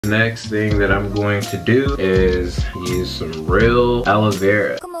Next thing that I'm going to do is use some real aloe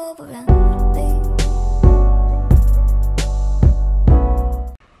vera.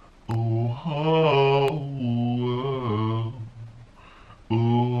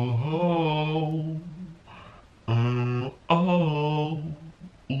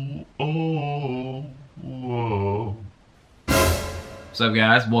 What's up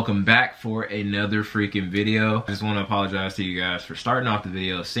guys, welcome back for another freaking video. I just want to apologize to you guys for starting off the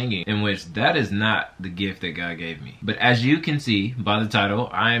video singing, in which that is not the gift that God gave me. But as you can see by the title,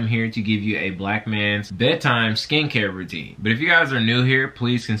 I am here to give you a black man's bedtime skincare routine. But if you guys are new here,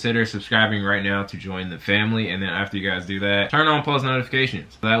 please consider subscribing right now to join the family, and then after you guys do that, turn on post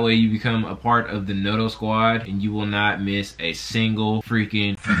notifications. That way you become a part of the Noto squad and you will not miss a single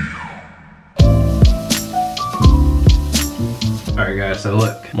freaking video. Alright guys, so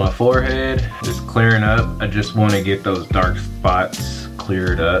look, my forehead is clearing up. I just want to get those dark spots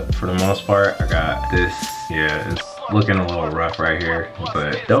cleared up. For the most part, I got this, yeah, it's looking a little rough right here,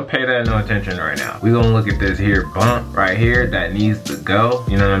 but don't pay that no attention right now. We're gonna look at this here bump right here that needs to go.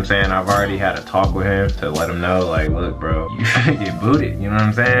 You know what I'm saying? I've already had a talk with him to let him know, like, look bro, you get booted, you know what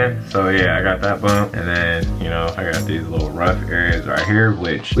I'm saying? So yeah, I got that bump, and then, you know, I got these little rough areas right here,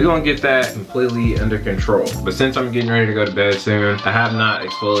 which we're gonna get that completely under control. But since I'm getting ready to go to bed soon, I have not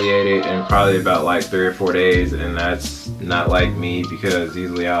exfoliated in probably about like 3 or 4 days, and that's not like me because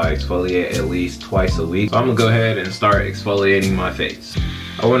usually I'll exfoliate at least twice a week. So I'm gonna go ahead and start exfoliating my face.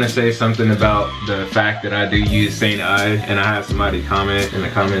 I want to say something about the fact that I do use St. Ives, and I had somebody comment in the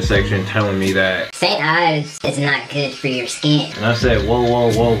comment section telling me that St. Ives is not good for your skin. And I said, whoa,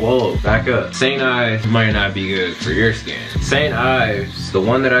 whoa, whoa, whoa, back up. St. Ives might not be good for your skin. St. Ives, the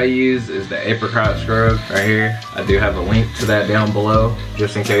one that I use is the apricot scrub right here. I do have a link to that down below,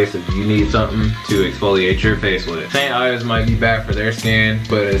 just in case if you need something to exfoliate your face with. St. Ives might be bad for their skin,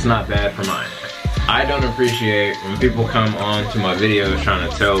 but it's not bad for mine. I don't appreciate when people come on to my videos trying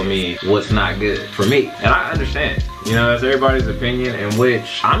to tell me what's not good for me. And I understand, you know, it's everybody's opinion, in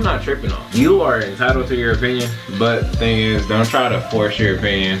which I'm not tripping on. You are entitled to your opinion, but the thing is, don't try to force your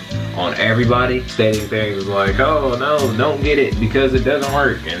opinion on everybody, stating things like, oh no, don't get it because it doesn't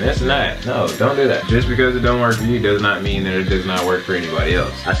work and this and that. No, don't do that. Just because it don't work for you does not mean that it does not work for anybody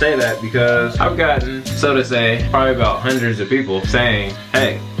else. I say that because I've gotten, so to say, probably about hundreds of people saying,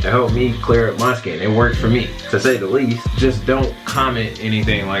 hey, to help me clear up my skin. It works for me, to say the least. Just don't comment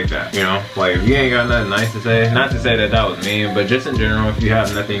anything like that, you know? Like, if you ain't got nothing nice to say, not to say that that was mean, but just in general, if you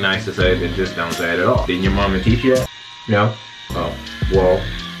have nothing nice to say, then just don't say it at all. Didn't your mama teach you that? No? Oh, well,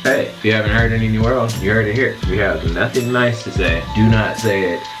 hey, if you haven't heard it anywhere else, you heard it here. If you have nothing nice to say, do not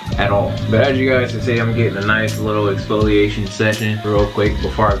say it at all. But as you guys can see, I'm getting a nice little exfoliation session real quick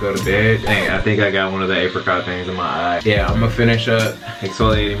before I go to bed. Dang, I think I got one of the apricot things in my eye. Yeah, I'm gonna finish up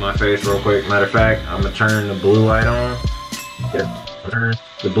exfoliating my face real quick. Matter of fact, I'm gonna turn the blue light on. Yeah, turn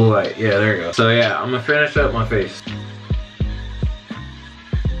the blue light. Yeah, there you go. So yeah, I'm gonna finish up my face.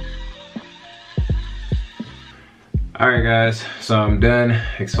 Alright guys, so I'm done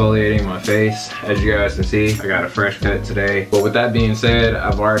exfoliating my face. As you guys can see, I got a fresh cut today. But with that being said,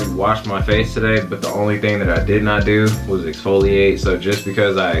 I've already washed my face today, but the only thing that I did not do was exfoliate. So just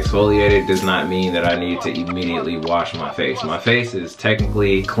because I exfoliated does not mean that I need to immediately wash my face. My face is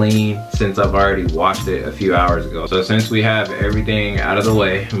technically clean since I've already washed it a few hours ago. So since we have everything out of the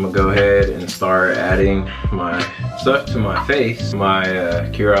way, I'm gonna go ahead and start adding my stuff to my face. My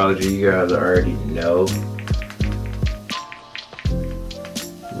Curology, you guys already know.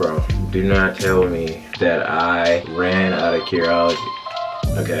 Bro, do not tell me that I ran out of Curology.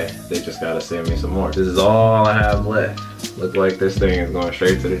 Okay, they just gotta send me some more. This is all I have left. Look like this thing is going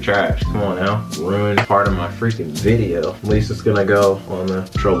straight to the trash. Come on now, ruin part of my freaking video. At least it's gonna go on the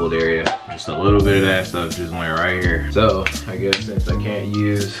troubled area. Just a little bit of that stuff just went right here. So, I guess since I can't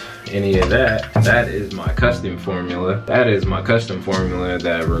use any of that, that is my custom formula. That is my custom formula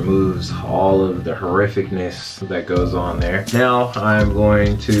that removes all of the horrificness that goes on there. Now, I'm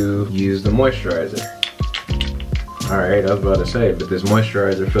going to use the moisturizer. Alright, I was about to say, but this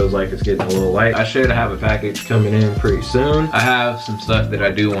moisturizer feels like it's getting a little light. I should have a package coming in pretty soon. I have some stuff that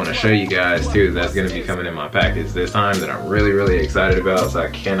I do want to show you guys too that's going to be coming in my package this time that I'm really, really excited about, so I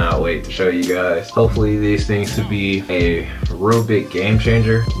cannot wait to show you guys. Hopefully these things to be a real big game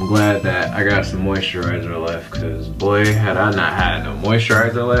changer. I'm glad that I got some moisturizer left, because boy, had I not had no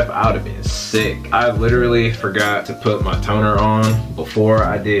moisturizer left, I would have been sick. I literally forgot to put my toner on before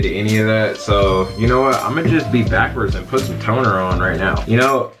I did any of that, so you know what, I'm gonna just be backwards diapers and put some toner on right now. You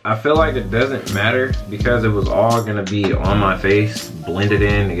know, I feel like it doesn't matter because it was all gonna be on my face, blended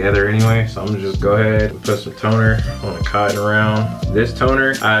in together anyway. So I'm gonna just go ahead and put some toner on the cotton round. This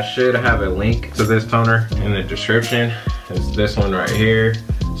toner, I should have a link to this toner in the description. It's this one right here.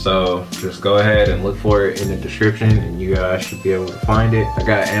 So just go ahead and look for it in the description and you guys should be able to find it. I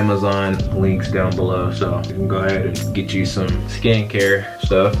got Amazon links down below, so you can go ahead and get you some skincare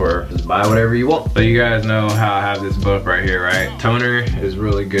stuff or just buy whatever you want. So you guys know how I have this book right here, right? Toner is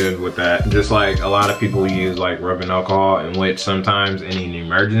really good with that. Just like a lot of people use like rubbing alcohol, in which sometimes in an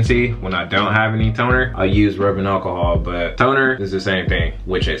emergency, when I don't have any toner, I'll use rubbing alcohol, but toner is the same thing,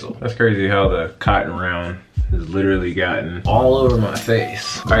 witch hazel. That's crazy how the cotton round has literally gotten all over my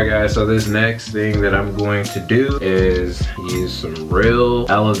face. All right guys, so this next thing that I'm going to do is use some real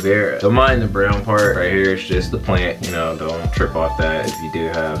aloe vera. Don't mind the brown part right here, it's just the plant, you know, don't trip off that if you do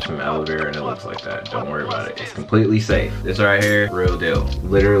have some aloe vera and it looks like that. Don't worry about it, it's completely safe. This right here, real deal.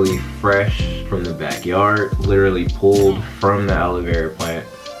 Literally fresh from the backyard, literally pulled from the aloe vera plant.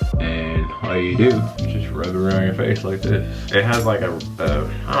 And all you do is just rub it around your face like this. It has like a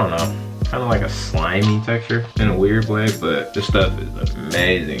I don't know, kind of like a slimy texture in a weird way, but this stuff is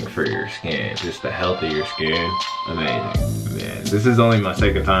amazing for your skin. Just the health of your skin, amazing. Man, this is only my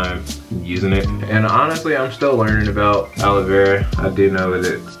second time using it. And honestly, I'm still learning about aloe vera. I do know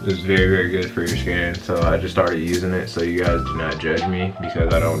that it is very, very good for your skin. So I just started using it, so you guys do not judge me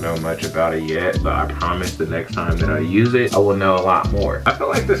because I don't know much about it yet, but I promise the next time that I use it, I will know a lot more. I feel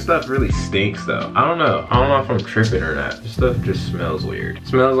like this stuff really stinks though. I don't know if I'm tripping or not. This stuff just smells weird. It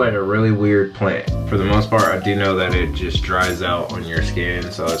smells like a really weird plant. For the most part, I do know that it just dries out on your skin,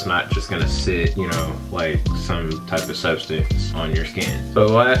 so it's not just gonna sit, you know, like some type of substance on your skin. So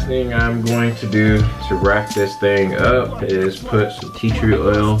the last thing I'm going to do to wrap this thing up is put some tea tree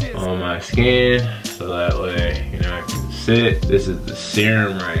oil on my skin, so that way, you know, I can sit. This is the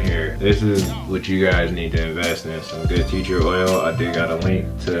serum right here. This is what you guys need to invest in, some good tea tree oil. I do got a link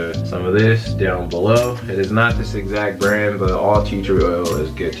to some of this down below. It is not this exact brand, but all tea tree oil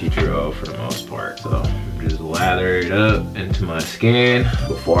is good tea tree oil for the most part. So just lather it up into my skin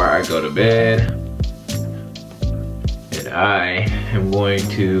before I go to bed. And I am going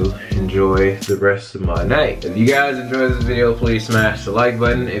to enjoy the rest of my night. If you guys enjoyed this video, please smash the like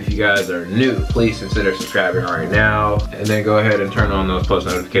button. If you guys are new, please consider subscribing right now. And then go ahead and turn on those post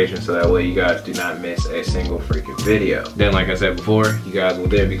notifications so that way you guys do not miss a single freaking video. Then like I said before, you guys will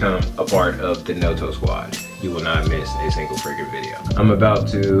then become a part of the No-Toe Squad. You will not miss a single freaking video. I'm about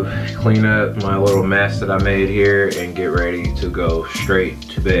to clean up my little mess that I made here and get ready to go straight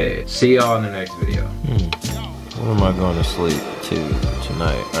to bed. See y'all in the next video. What am I going to sleep to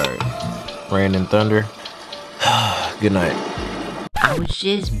tonight? All right, rain and thunder. Good night. I was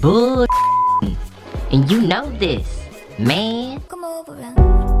just bull, and you know this, man. Come over and